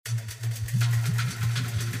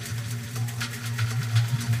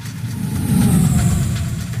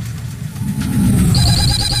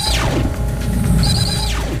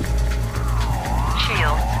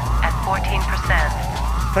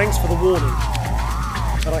Thanks for the warning.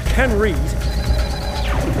 But I can read.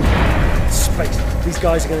 Space. These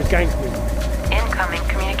guys are going to gank me. Incoming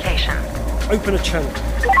communication. Open a channel.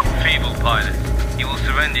 Feeble pilot. You will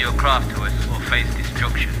surrender your craft to us or face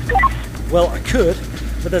destruction. Well, I could,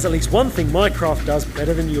 but there's at least one thing my craft does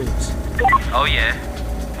better than yours. Oh yeah?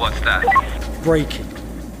 What's that? Braking.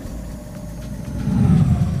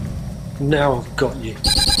 Now I've got you.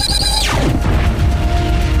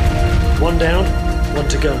 One down, one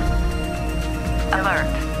to go. Alert.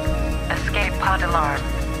 Escape pod alarm.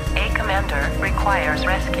 A commander requires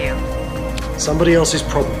rescue. Somebody else's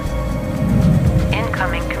problem.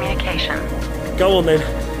 Incoming communication. Go on then.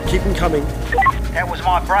 Keep them coming. That was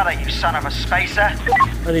my brother, you son of a spacer.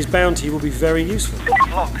 And his bounty will be very useful.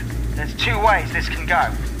 Look, there's two ways this can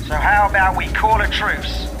go. So how about we call a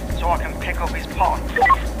truce, so I can pick up his pod?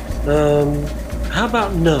 How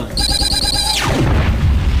about none?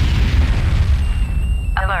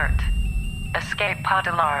 Alert. Escape pod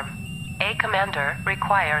alarm. A commander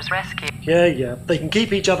requires rescue. Yeah. They can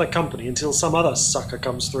keep each other company until some other sucker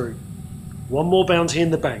comes through. One more bounty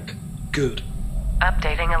in the bank. Good.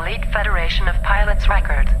 Updating Elite Federation of Pilots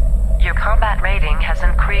record. Your combat rating has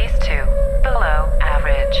increased to below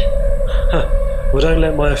average. Well, don't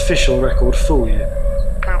let my official record fool you.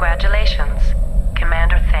 Congratulations,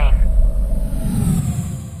 Commander Thane.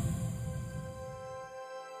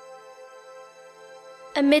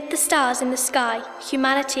 Amid the stars in the sky,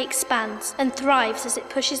 humanity expands and thrives as it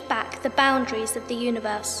pushes back the boundaries of the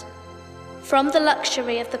universe. From the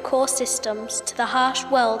luxury of the core systems to the harsh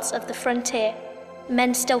worlds of the frontier,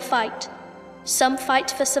 men still fight. Some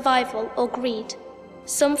fight for survival or greed.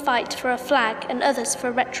 Some fight for a flag and others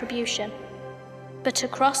for retribution. But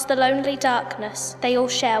across the lonely darkness, they all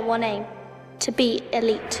share one aim: to be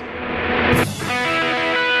elite.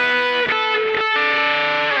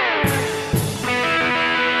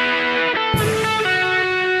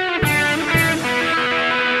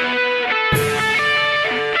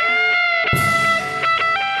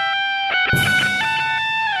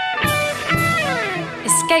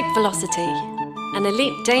 Escape Velocity, an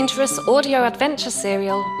Elite Dangerous audio adventure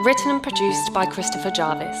serial written and produced by Christopher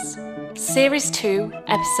Jarvis. Series 2,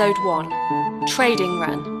 Episode 1, Trading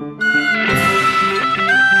Run.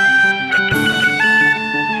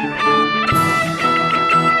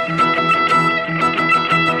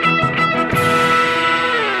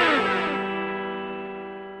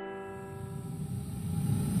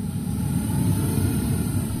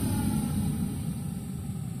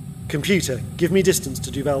 Computer, give me distance to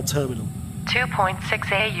Duval Terminal.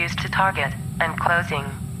 2.6 AUs to target and closing.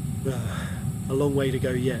 A long way to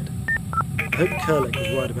go yet. I hope Kerlick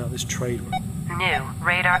was right about this trade run. New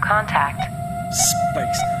radar contact.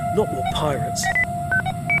 Space, not more pirates.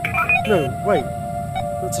 No, wait.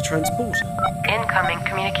 That's a transporter. Incoming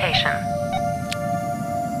communication.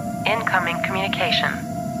 Incoming communication.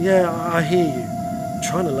 Yeah, I hear you. I'm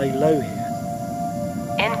trying to lay low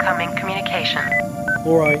here. Incoming communication.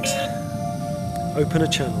 All right. Open a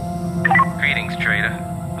channel. Greetings, trader.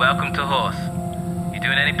 Welcome to Horse. You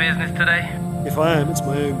doing any business today? If I am, it's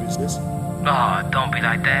my own business. Oh, don't be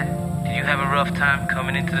like that. Did you have a rough time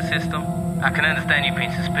coming into the system? I can understand you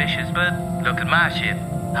being suspicious, but look at my ship.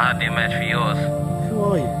 Hardly a match for yours. Who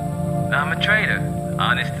are you? I'm a trader.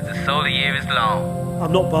 Honest as the solar year is long.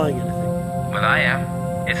 I'm not buying anything. Well, I am.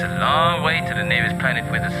 It's a long way to the nearest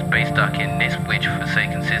planet with a space dock in this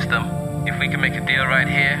witch-forsaken system. If we can make a deal right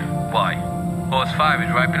here, why? Horse 5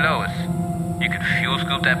 is right below us. You could fuel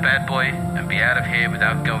scoop that bad boy and be out of here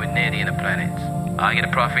without going near the inner planets. I get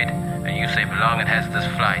a profit, and you save a long and hazardous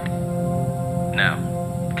flight. Now,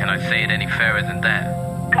 can I say it any fairer than that?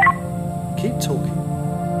 Keep talking.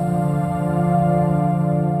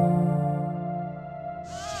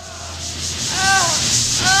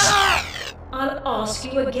 I'll ask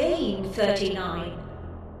you again, 39.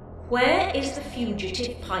 Where is the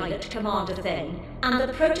fugitive pilot, Commander Thane, and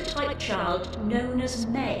the prototype child known as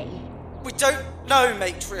May? We don't know,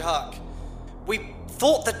 Matriarch. We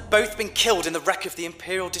thought they'd both been killed in the wreck of the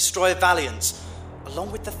Imperial destroyer Valiant,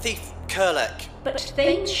 along with the thief Kerlick. But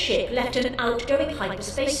Thane's ship left an outgoing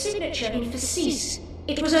hyperspace signature in Facis.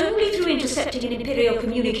 It was only through intercepting an Imperial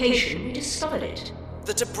communication we discovered it.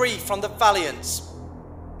 The debris from the Valiant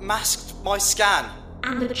masked my scan.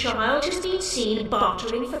 And the child has been seen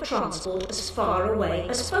bartering for transport as far away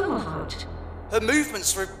as Fomalhaut. Her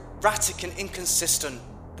movements are erratic and inconsistent.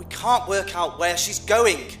 We can't work out where she's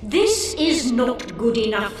going. This is not good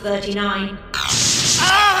enough, 39.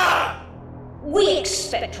 We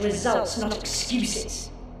expect results, not excuses.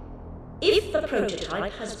 If the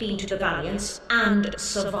prototype has been to the Valiance and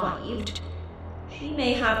survived, She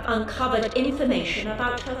may have uncovered information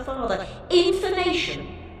about her father. Information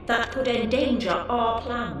that could endanger our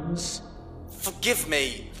plans. Forgive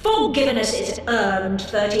me. Forgiveness is earned,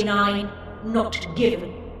 39, not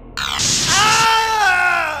given.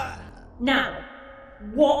 Ah! Now,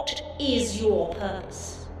 what is your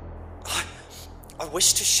purpose? I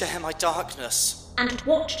wish to share my darkness. And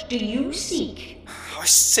what do you seek? I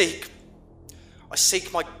seek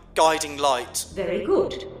my guiding light. Very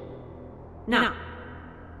good. Now,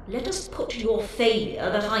 let us put your failure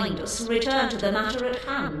behind us and return to the matter at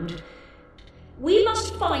hand. We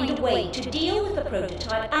must find a way to deal with the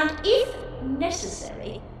prototype and, if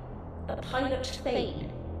necessary, the pilot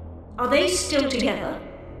Thane. Are they still together?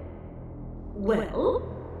 Well?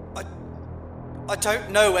 I don't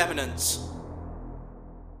know, Eminence.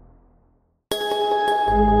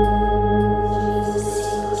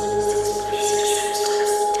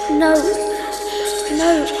 No,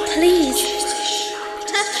 please.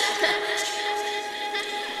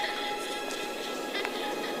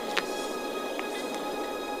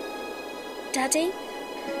 Daddy,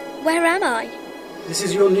 where am I? This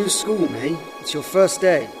is your new school, May. It's your first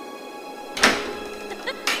day.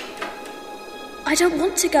 I don't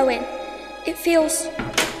want to go in. It feels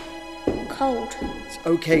cold. It's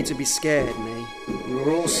okay to be scared, May. We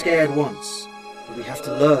were all scared once, but we have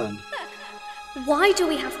to learn. Why do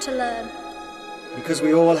we have to learn? Because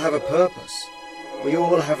we all have a purpose. We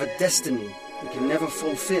all have a destiny we can never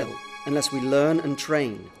fulfill unless we learn and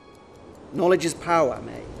train. Knowledge is power,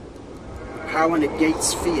 May. Power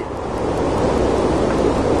negates fear.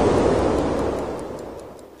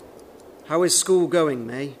 How is school going,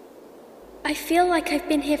 May? I feel like I've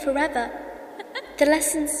been here forever. The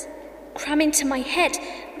lessons cram into my head.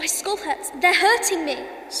 My skull hurts. They're hurting me.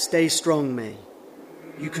 Stay strong, May.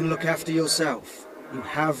 You can look after yourself. You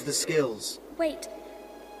have the skills. Wait,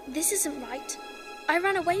 this isn't right. I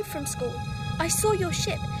ran away from school. I saw your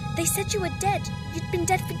ship. They said you were dead. You'd been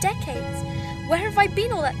dead for decades. Where have I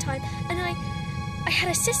been all that time? And I had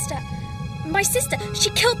a sister. My sister, she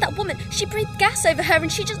killed that woman. She breathed gas over her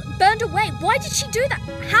and she just burned away. Why did she do that?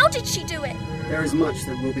 How did she do it? There is much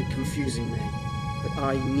that will be confusing, May. But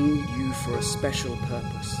I need you for a special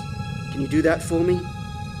purpose. Can you do that for me?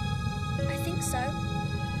 I think so.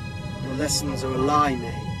 Your lessons are a lie,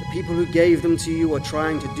 May. The people who gave them to you are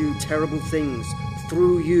trying to do terrible things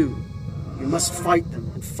through you. You must fight them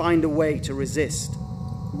and find a way to resist.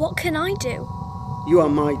 What can I do? You are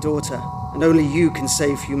my daughter, and only you can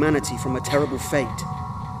save humanity from a terrible fate.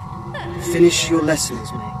 Finish your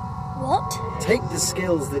lessons, May. What? Take the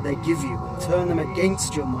skills that they give you and turn them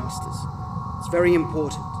against your masters. It's very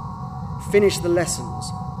important. Finish the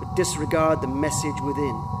lessons, but disregard the message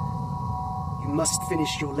within. You must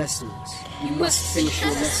finish your lessons. You must finish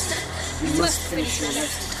your lessons. You must finish your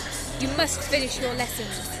lessons. You must finish your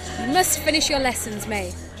lessons. You must finish your lessons,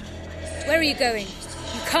 May. Where are you going?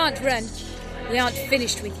 You can't run. We aren't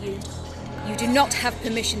finished with you. You do not have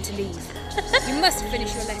permission to leave. You must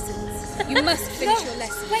finish your lessons. You must finish your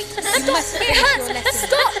lessons. Wait, you stop! must It finish hurts! your lessons.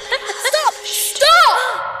 Stop! Stop! Stop!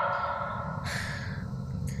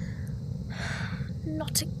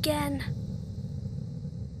 Not again.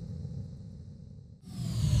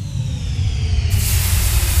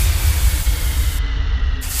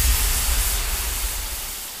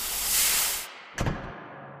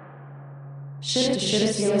 Ship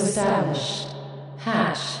seal established.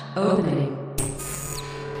 Hatch opening.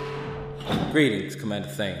 Greetings, Commander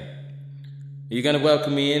Thane. Are you going to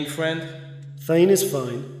welcome me in, friend? Thane is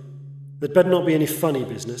fine. There'd better not be any funny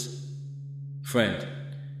business. Friend,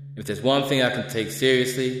 if there's one thing I can take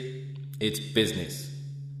seriously, it's business.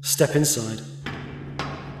 Step inside.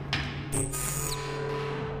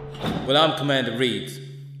 Well, I'm Commander Reeves,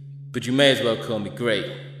 but you may as well call me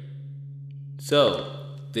Gray. So,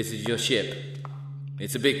 this is your ship.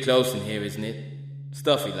 It's a bit close in here, isn't it?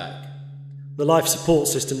 Stuffy like. The life support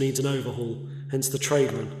system needs an overhaul, hence the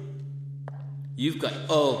trade run. You've got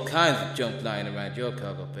all kinds of junk lying around your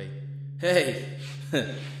cargo bay. Hey,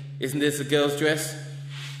 isn't this a girl's dress?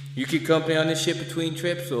 You keep company on this ship between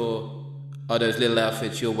trips, or are those little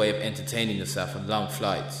outfits your way of entertaining yourself on long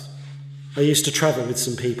flights? I used to travel with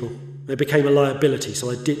some people. They became a liability, so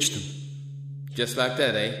I ditched them. Just like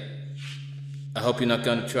that, eh? I hope you're not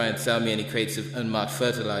going to try and sell me any crates of unmarked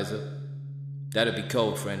fertilizer. That'd be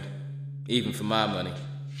cold, friend. Even for my money.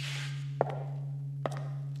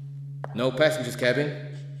 No passengers cabin.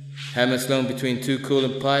 Hammer slung between two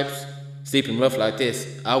coolant pipes. Sleeping rough like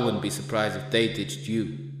this, I wouldn't be surprised if they ditched you.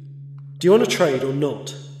 Do you want to trade or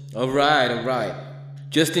not? Alright.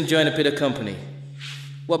 Just enjoying a bit of company.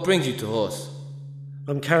 What brings you to Horse?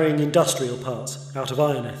 I'm carrying industrial parts out of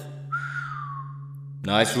Ironeth.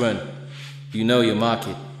 Nice run. You know your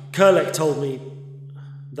market. Kerlek told me...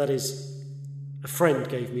 That is, a friend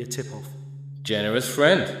gave me a tip-off. Generous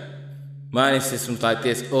friend. Mining systems like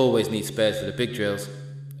this always need spares for the big drills.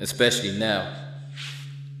 Especially now.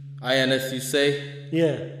 INS, you say?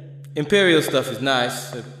 Yeah. Imperial stuff is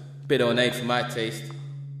nice. A bit ornate for my taste.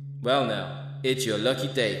 Well now, it's your lucky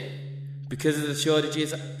day. Because of the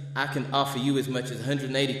shortages, I can offer you as much as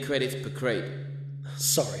 180 credits per crate.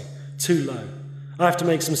 Sorry, too low. I have to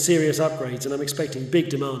make some serious upgrades and I'm expecting big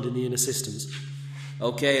demand in the inner systems.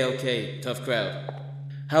 Okay, tough crowd.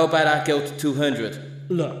 How about I go to 200?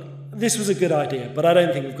 Look, this was a good idea, but I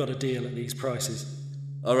don't think we've got a deal at these prices.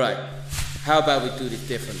 Alright, how about we do this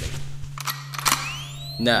differently?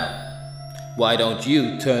 Now, why don't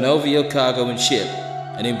you turn over your cargo and ship,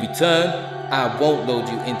 and in return, I won't load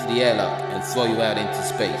you into the airlock and throw you out into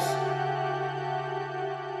space.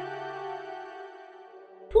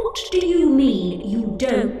 What do you mean you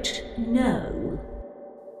don't know?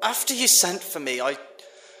 After you sent for me, I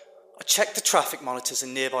checked the traffic monitors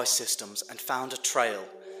in nearby systems and found a trail.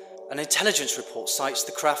 An intelligence report cites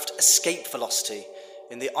the craft escape velocity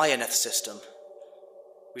in the Ioneth system.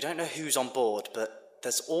 We don't know who's on board, but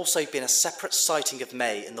there's also been a separate sighting of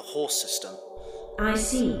May in the Horse system. I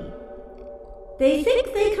see. They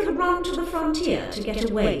think they can run to the frontier to get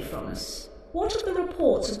away from us. What are the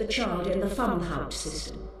reports of the child in the Funhout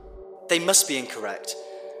system? They must be incorrect.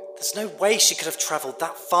 There's no way she could have travelled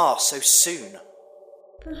that far so soon.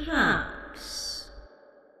 Perhaps.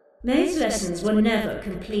 May's lessons were never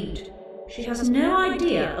complete. She has no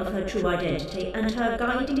idea of her true identity and her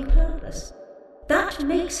guiding purpose. That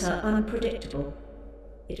makes her unpredictable.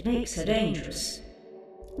 It makes her dangerous.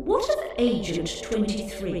 What of Agent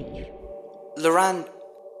 23? Loran,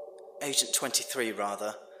 Agent 23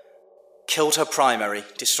 rather, killed her primary,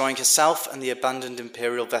 destroying herself and the abandoned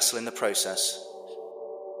Imperial vessel in the process.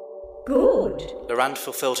 Good. Loran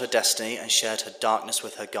fulfilled her destiny and shared her darkness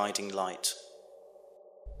with her guiding light.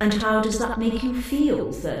 And how does that make you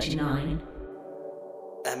feel, 39?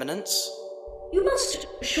 Eminence? You must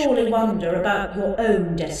surely wonder about your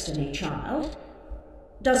own destiny, child.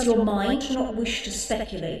 Does your mind not wish to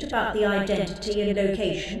speculate about the identity and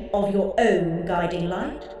location of your own guiding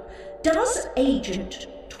light? Does Agent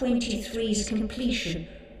 23's completion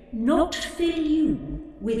not fill you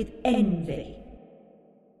with envy?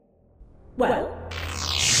 Well?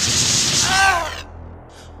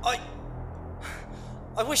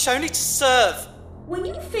 I wish only to serve. When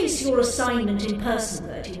you face your assignment in person,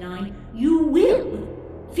 39, you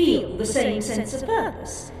will feel the same sense of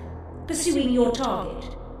purpose. Pursuing your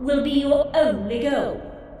target will be your only goal.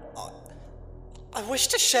 I wish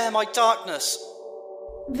to share my darkness.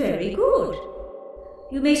 Very good.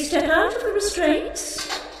 You may step out of the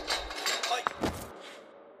restraints.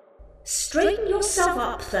 Straighten yourself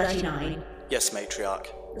up, 39. Yes, Matriarch.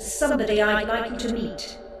 There's somebody I'd like you to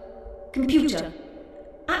meet. Computer,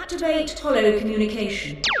 activate holo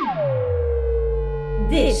communication.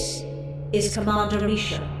 This is Commander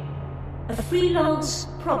Risha, a freelance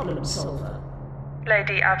problem solver.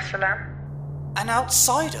 Lady Absalom. An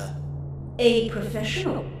outsider? A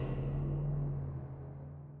professional.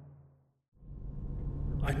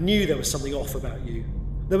 I knew there was something off about you.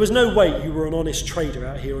 There was no way you were an honest trader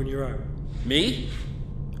out here on your own. Me?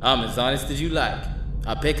 I'm as honest as you like.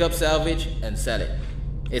 I pick up salvage and sell it.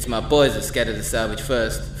 It's my boys that scatter the salvage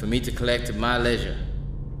first, for me to collect at my leisure.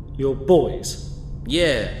 Your boys?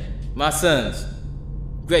 Yeah, my sons.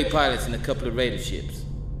 Great pilots in a couple of raider ships.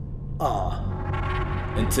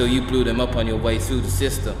 Until you blew them up on your way through the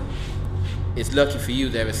system. It's lucky for you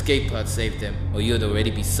their escape pod saved them, or you'd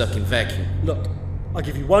already be sucking vacuum. Look, I'll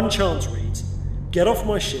give you one chance, Reeds. Get off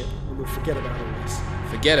my ship and we'll forget about all this.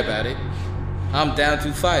 Forget about it? I'm down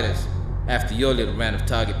 2 fighters, after your little round of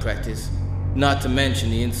target practice. Not to mention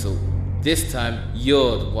the insult. This time,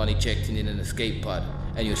 you're the one ejecting in an escape pod,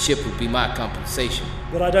 and your ship will be my compensation.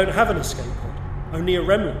 But I don't have an escape pod, only a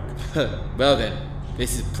Remlock. Well then,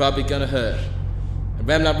 this is probably gonna hurt. A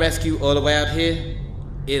Remlock rescue all the way out here?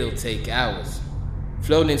 It'll take hours.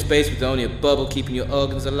 Floating in space with only a bubble keeping your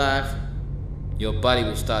organs alive, your body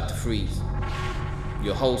will start to freeze.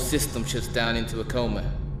 Your whole system shuts down into a coma.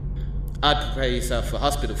 I'd prepare yourself for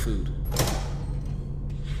hospital food.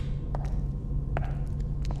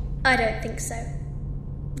 I don't think so.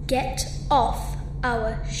 Get off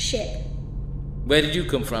our ship. Where did you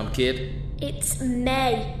come from, kid? It's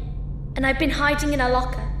May, and I've been hiding in a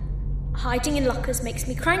locker. Hiding in lockers makes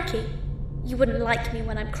me cranky. You wouldn't like me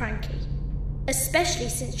when I'm cranky. Especially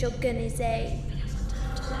since your gun is a...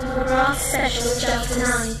 Brass Special Delta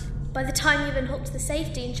 9. By the time you've unhooked the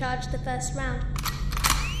safety and charged the first round,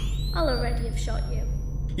 I'll already have shot you.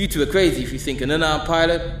 You two are crazy if you think an unarmed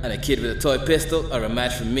pilot and a kid with a toy pistol are a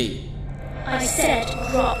match for me. I said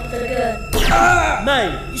drop the gun. Ah!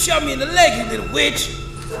 May! You shot me in the leg, you little witch!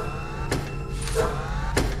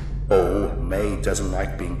 Oh, May doesn't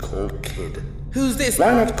like being called kid. Who's this?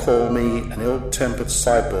 Why not call me an ill-tempered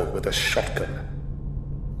cyborg with a shotgun?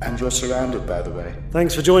 And you're surrounded, by the way.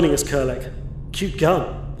 Thanks for joining us, Kerlek. Cute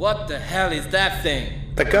gun. What the hell is that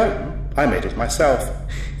thing? The gun? I made it myself.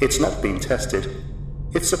 It's not been tested.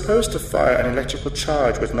 It's supposed to fire an electrical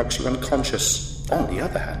charge which knocks you unconscious. On the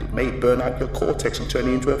other hand, it may burn out your cortex and turn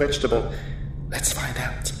you into a vegetable. Let's find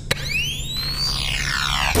out.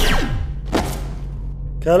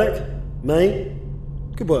 Kerlek, May,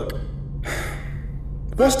 good work.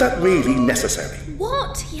 Was that really necessary?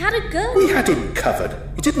 What? He had a gun. We had him covered.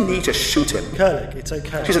 You didn't need to shoot him. Kerlek, it's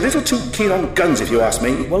okay. She's a little too keen on guns, if you ask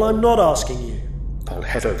me. Well, I'm not asking you. I'll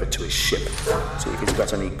head over to his ship, see if he's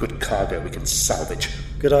got any good cargo we can salvage.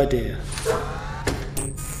 Good idea.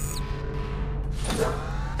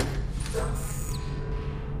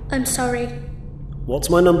 I'm sorry. What's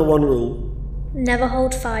my number one rule? Never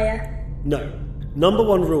hold fire. No. Number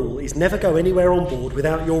one rule is never go anywhere on board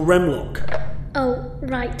without your rem lock. Oh,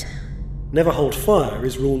 right. Never hold fire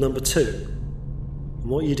is rule number 2. And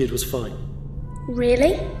what you did was fine.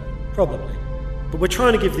 Really? Probably. But we're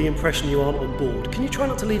trying to give the impression you aren't on board. Can you try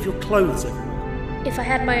not to leave your clothes everywhere? If I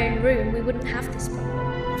had my own room, we wouldn't have this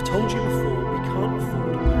problem. I've told you before, we can't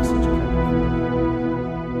afford a passenger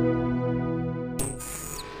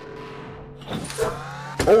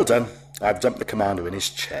cabin. All done. I've dumped the commander in his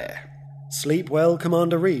chair. Sleep well,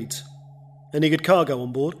 Commander Reed. Any good cargo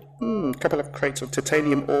on board? A couple of crates of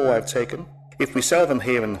titanium ore I've taken. If we sell them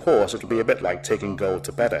here in Horse, it'll be a bit like taking gold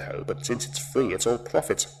to Bedaho, but since it's free, it's all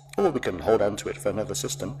profit. Or we can hold on to it for another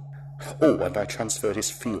system. Oh, and I transferred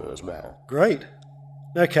his fuel as well. Great.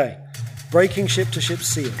 Okay. Breaking ship-to-ship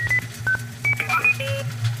seal.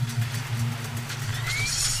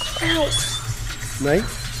 Ow! May?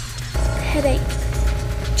 Headache.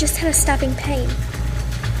 Just had a stabbing pain.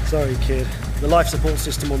 Sorry, kid. The life support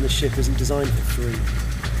system on this ship isn't designed for 3.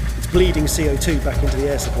 It's bleeding CO2 back into the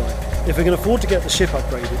air supply. If we can afford to get the ship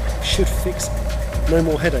upgraded, it should fix it. No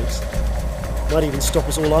more headaches. Might even stop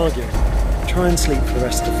us all arguing. Try and sleep for the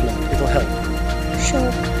rest of the flight. It'll help.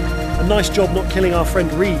 Sure. A nice job not killing our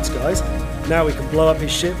friend Reeds, guys. Now we can blow up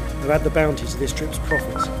his ship and add the bounty to this trip's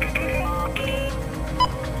profits.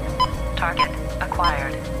 Target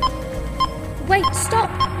acquired. Wait, stop!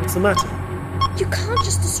 What's the matter? You can't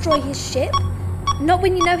just destroy his ship. Not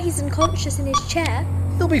when you know he's unconscious in his chair.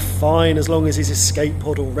 He'll be fine as long as his escape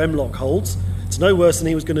pod or remlock holds. It's no worse than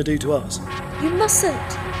he was going to do to us. You mustn't.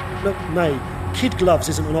 Look, May, kid gloves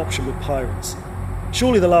isn't an option with pirates.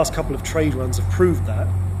 Surely the last couple of trade runs have proved that.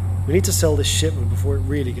 We need to sell this shipment before it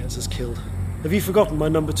really gets us killed. Have you forgotten my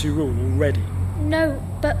number 2 rule already? No,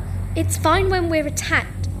 but it's fine when we're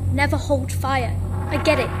attacked. Never hold fire. I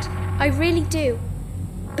get it. I really do.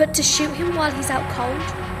 But to shoot him while he's out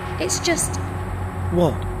cold, it's just...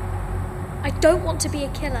 What? I don't want to be a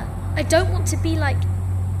killer. I don't want to be like...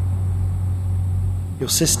 Your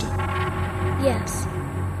sister? Yes.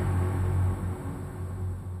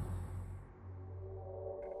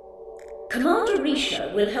 Commander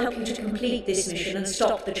Risha will help you to complete this mission and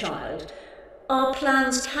stop the child. Our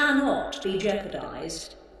plans cannot be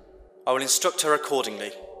jeopardized. I will instruct her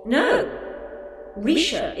accordingly. No.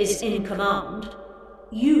 Risha is in command.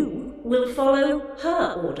 You will follow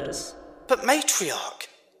her orders. But Matriarch,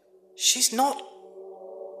 she's not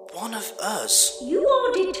one of us. You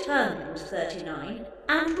are determined, 39,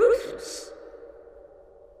 and ruthless.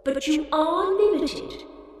 But you are limited.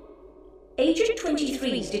 Agent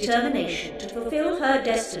 23's determination to fulfill her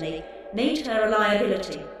destiny made her a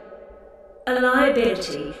liability. A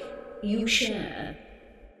liability you share.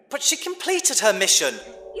 But she completed her mission.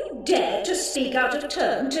 You dare to speak out of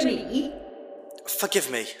turn to me? Forgive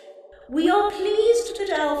me. We are pleased that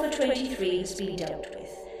Alpha 23 has been dealt with.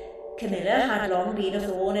 Camilla had long been a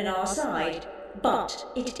thorn in our side, but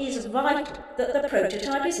it is vital that the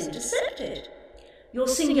prototype is intercepted. Your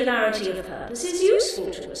singularity of purpose is useful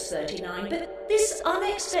to us, 39, but this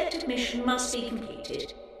unexpected mission must be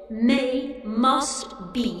completed. May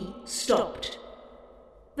must be stopped.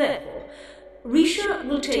 Therefore, Risha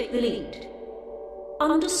will take the lead.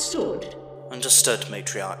 Understood? Understood,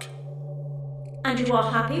 Matriarch. And you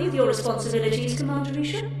are happy with your responsibilities, Commander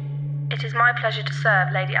Risha? It is my pleasure to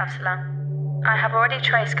serve, Lady Absalom. I have already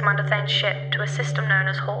traced Commander Thane's ship to a system known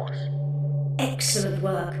as Horse. Excellent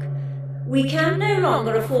work. We can no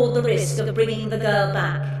longer afford the risk of bringing the girl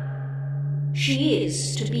back. She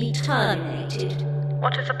is to be terminated.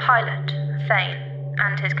 What of the pilot, Thane,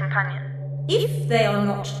 and his companion? If they are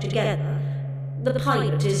not together, the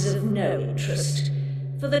pilot is of no interest.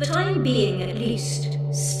 For the time being, at least,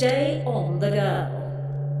 stay on the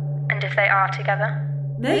girl. And if they are together?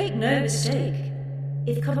 Make no mistake.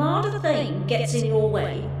 If Commander Thane gets in your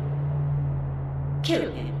way,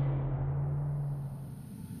 kill him.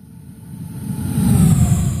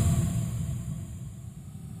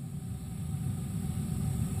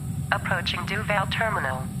 Approaching Duval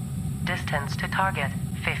Terminal. Distance to target,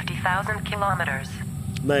 50,000 kilometers.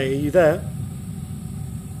 May, are you there?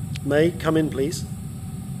 May, come in, please.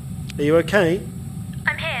 Are you okay?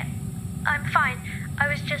 I'm here. I'm fine. I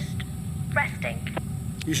was just resting.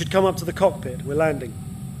 You should come up to the cockpit. We're landing.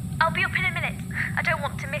 I'll be up in a minute. I don't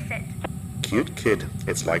want to miss it. Cute kid.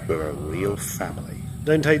 It's like we're a real family.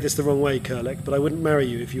 Don't take this the wrong way, Kurlek, but I wouldn't marry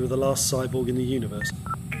you if you were the last cyborg in the universe.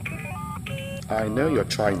 I know you're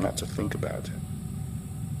trying not to think about it.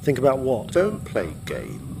 Think about what? Don't play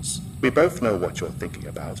games. We both know what you're thinking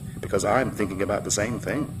about, because I'm thinking about the same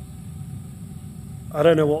thing. I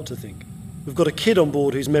don't know what to think. We've got a kid on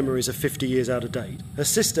board whose memories are 50 years out of date. Her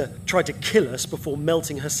sister tried to kill us before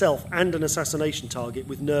melting herself and an assassination target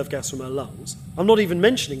with nerve gas from her lungs. I'm not even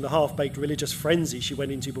mentioning the half-baked religious frenzy she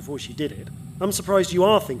went into before she did it. I'm surprised you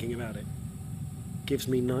are thinking about it. Gives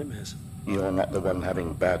me nightmares. You're not the one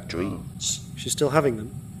having bad dreams. She's still having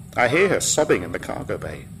them? I hear her sobbing in the cargo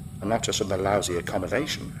bay, and not just in the lousy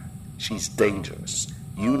accommodation. She's dangerous.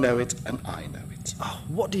 You know it, and I know it. Oh,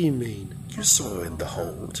 what do you mean? You saw her in the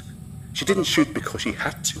hold. She didn't shoot because she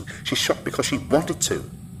had to. She shot because she wanted to.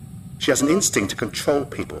 She has an instinct to control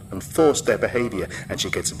people and force their behaviour, and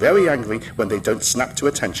she gets very angry when they don't snap to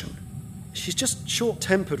attention. She's just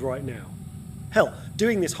short-tempered right now. Hell,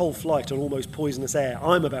 doing this whole flight on almost poisonous air,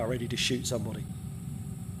 I'm about ready to shoot somebody.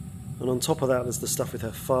 And on top of that, there's the stuff with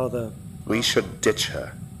her father. We should ditch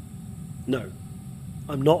her. No.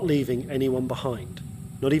 I'm not leaving anyone behind.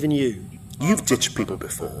 Not even you. You've ditched people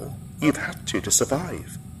before. You've had to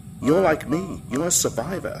survive. You're like me. You're a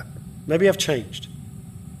survivor. Maybe I've changed.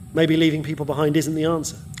 Maybe leaving people behind isn't the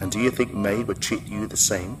answer. And do you think May would treat you the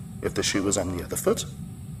same if the shoe was on the other foot?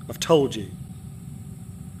 I've told you.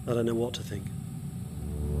 I don't know what to think.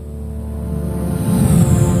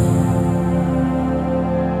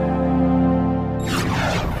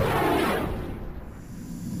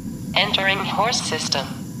 Entering horse system.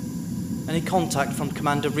 Any contact from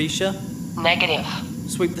Commander Risha? Negative.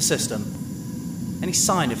 Sweep the system. Any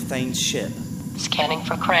sign of Thane's ship? Scanning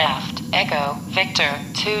for craft. Echo, Victor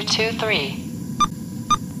 223.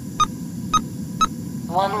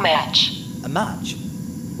 One match. A match?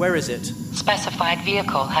 Where is it? Specified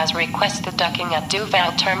vehicle has requested docking at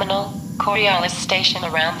Duval Terminal, Coriolis Station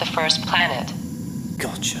around the first planet.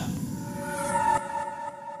 Gotcha.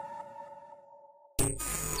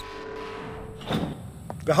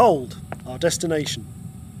 Behold, our destination.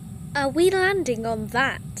 Are we landing on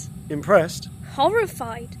that? Impressed?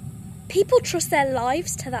 Horrified. People trust their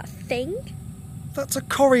lives to that thing? That's a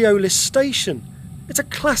Coriolis station. It's a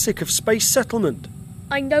classic of space settlement.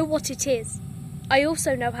 I know what it is. I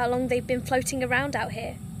also know how long they've been floating around out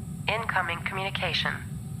here. Incoming communication.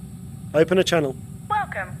 Open a channel.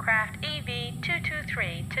 Welcome, Craft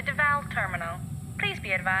EV-223 to Duval Terminal. Please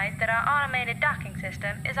be advised that our automated docking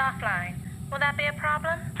system is offline. Will that be a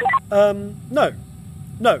problem? No.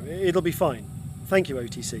 No, it'll be fine. Thank you,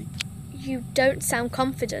 OTC. You don't sound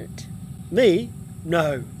confident. Me?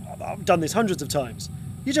 No. I've done this hundreds of times.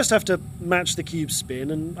 You just have to match the cube's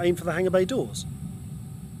spin and aim for the hangar bay doors.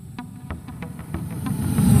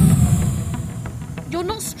 You're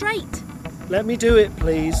not straight. Let me do it,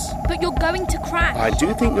 please. But you're going to crash. I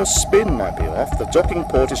do think your spin might be off. The docking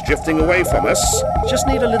port is drifting away from us. Just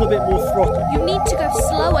need a little bit more throttle. You need to go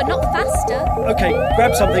slower, not faster. Okay,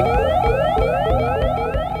 grab something.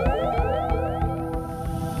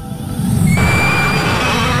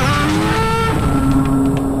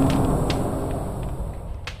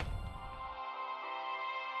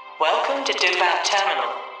 Welcome to Duval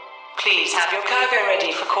Terminal. Please have your cargo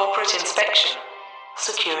ready for corporate inspection.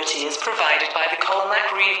 Security is provided by the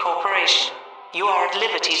Colmac Reeve Corporation. You are at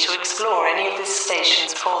liberty to explore any of this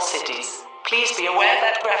station's 4 cities. Please be aware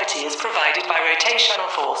that gravity is provided by rotational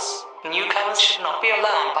force. Newcomers should not be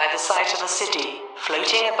alarmed by the sight of the city,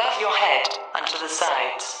 floating above your head and to the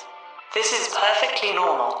sides. This is perfectly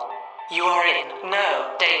normal. You are in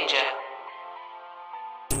no danger.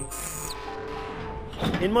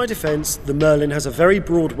 In my defence, the Merlin has a very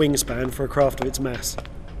broad wingspan for a craft of its mass.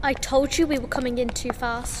 I told you we were coming in too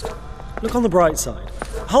fast. Look on the bright side.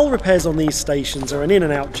 Hull repairs on these stations are an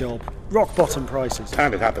in-and-out job. Rock-bottom prices.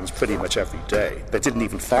 And it happens pretty much every day. They didn't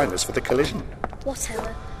even fine us for the collision.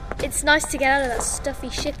 Whatever. It's nice to get out of that stuffy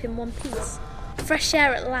ship in one piece. Fresh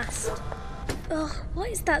air at last. Ugh, what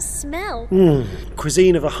is that smell?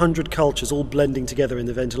 Cuisine of 100 cultures all blending together in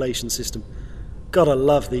the ventilation system. Gotta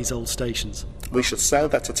love these old stations. We should sell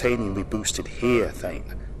that titanium we boosted here,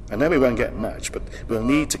 Thane. I know we won't get much, but we'll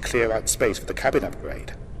need to clear out space for the cabin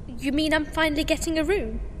upgrade. You mean I'm finally getting a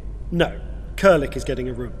room? No, Kurlik is getting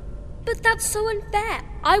a room. But that's so unfair.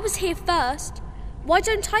 I was here first. Why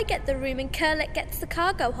don't I get the room and Kurlik gets the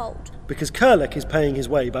cargo hold? Because Kurlik is paying his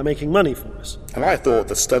way by making money for us. And I thought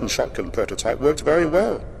the stun shotgun prototype worked very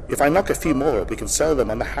well. If I knock a few more up, we can sell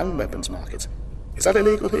them on the hand weapons market. Is that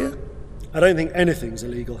illegal here? I don't think anything's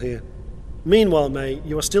illegal here. Meanwhile, May,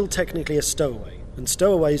 you are still technically a stowaway, and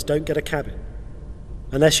stowaways don't get a cabin.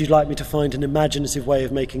 Unless you'd like me to find an imaginative way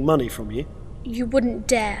of making money from you. You wouldn't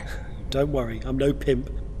dare. Don't worry, I'm no pimp.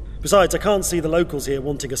 Besides, I can't see the locals here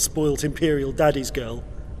wanting a spoilt Imperial daddy's girl.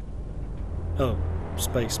 Oh,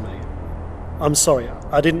 space, May. I'm sorry,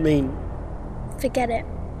 I didn't mean... Forget it.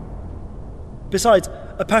 Besides,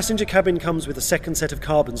 a passenger cabin comes with a second set of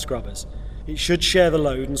carbon scrubbers. It should share the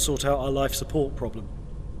load and sort out our life support problem.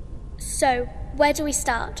 So, where do we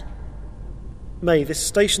start? May, this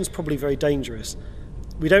station's probably very dangerous.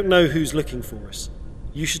 We don't know who's looking for us.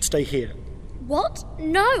 You should stay here. What?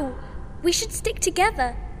 No! We should stick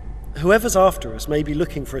together. Whoever's after us may be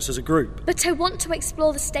looking for us as a group. But I want to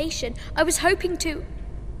explore the station. I was hoping to...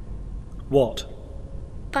 What?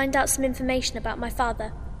 Find out some information about my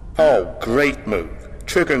father. Oh, great move.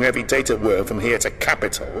 Triggering every data worm from here to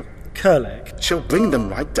Capital. Kurlik. She'll bring them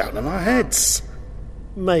right down on our heads.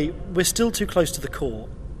 May, we're still too close to the core.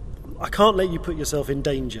 I can't let you put yourself in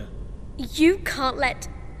danger. You can't let...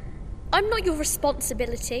 I'm not your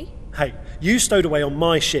responsibility. Hey, you stowed away on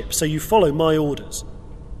my ship, so you follow my orders.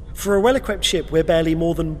 For a well-equipped ship, we're barely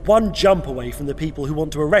more than one jump away from the people who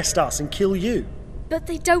want to arrest us and kill you. But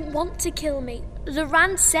they don't want to kill me.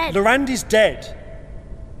 Lorand said... Lorand is dead.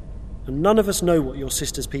 And none of us know what your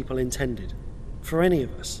sister's people intended. For any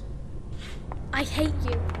of us. I hate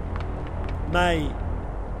you. May.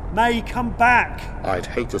 May, come back. I'd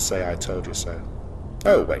hate to say I told you so.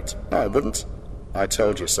 Oh, wait. No, I wouldn't. I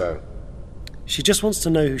told you so. She just wants to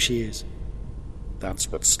know who she is.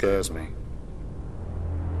 That's what scares me.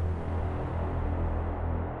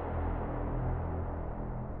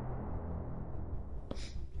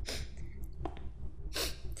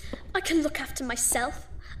 I can look after myself.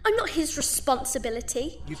 I'm not his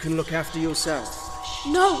responsibility. You can look after yourself.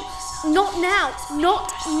 No, not now.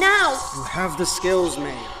 Not now. You have the skills,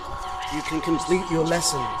 May. You can complete your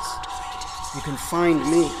lessons. You can find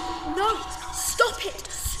me. No, stop it.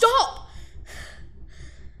 Stop.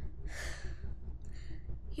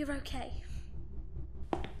 You're okay.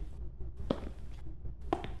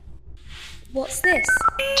 What's this?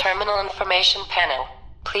 Terminal information panel.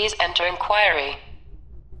 Please enter inquiry.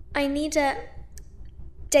 I need a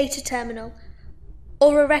data terminal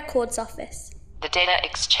or a records office. The data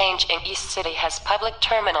exchange in East City has public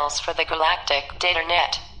terminals for the Galactic Data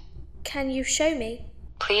Net. Can you show me?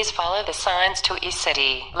 Please follow the signs to East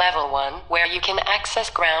City, Level 1, where you can access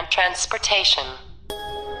ground transportation.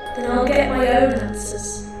 Then I'll get my own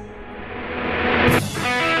answers.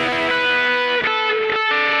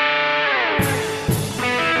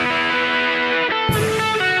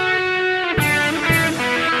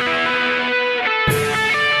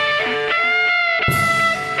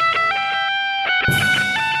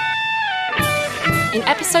 In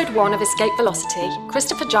episode 1 of Escape Velocity,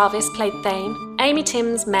 Christopher Jarvis played Thane, Amy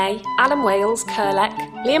Timms May, Alan Wales Kurlik,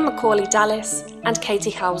 Liam McCauley Dallas, and Katie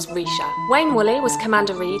Howes Risha. Wayne Woolley was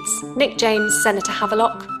Commander Reeds, Nick James Senator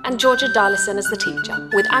Havelock, and Georgia Darlison as the teacher,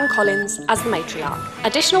 with Anne Collins as the matriarch.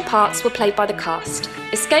 Additional parts were played by the cast.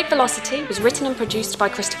 Escape Velocity was written and produced by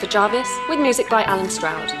Christopher Jarvis, with music by Alan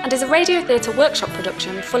Stroud, and is a Radio Theatre Workshop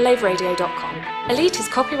production for laveradio.com. Elite is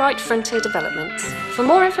copyright Frontier Developments. For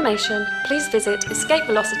more information, please visit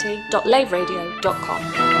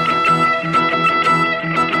escapevelocity.laveradio.com.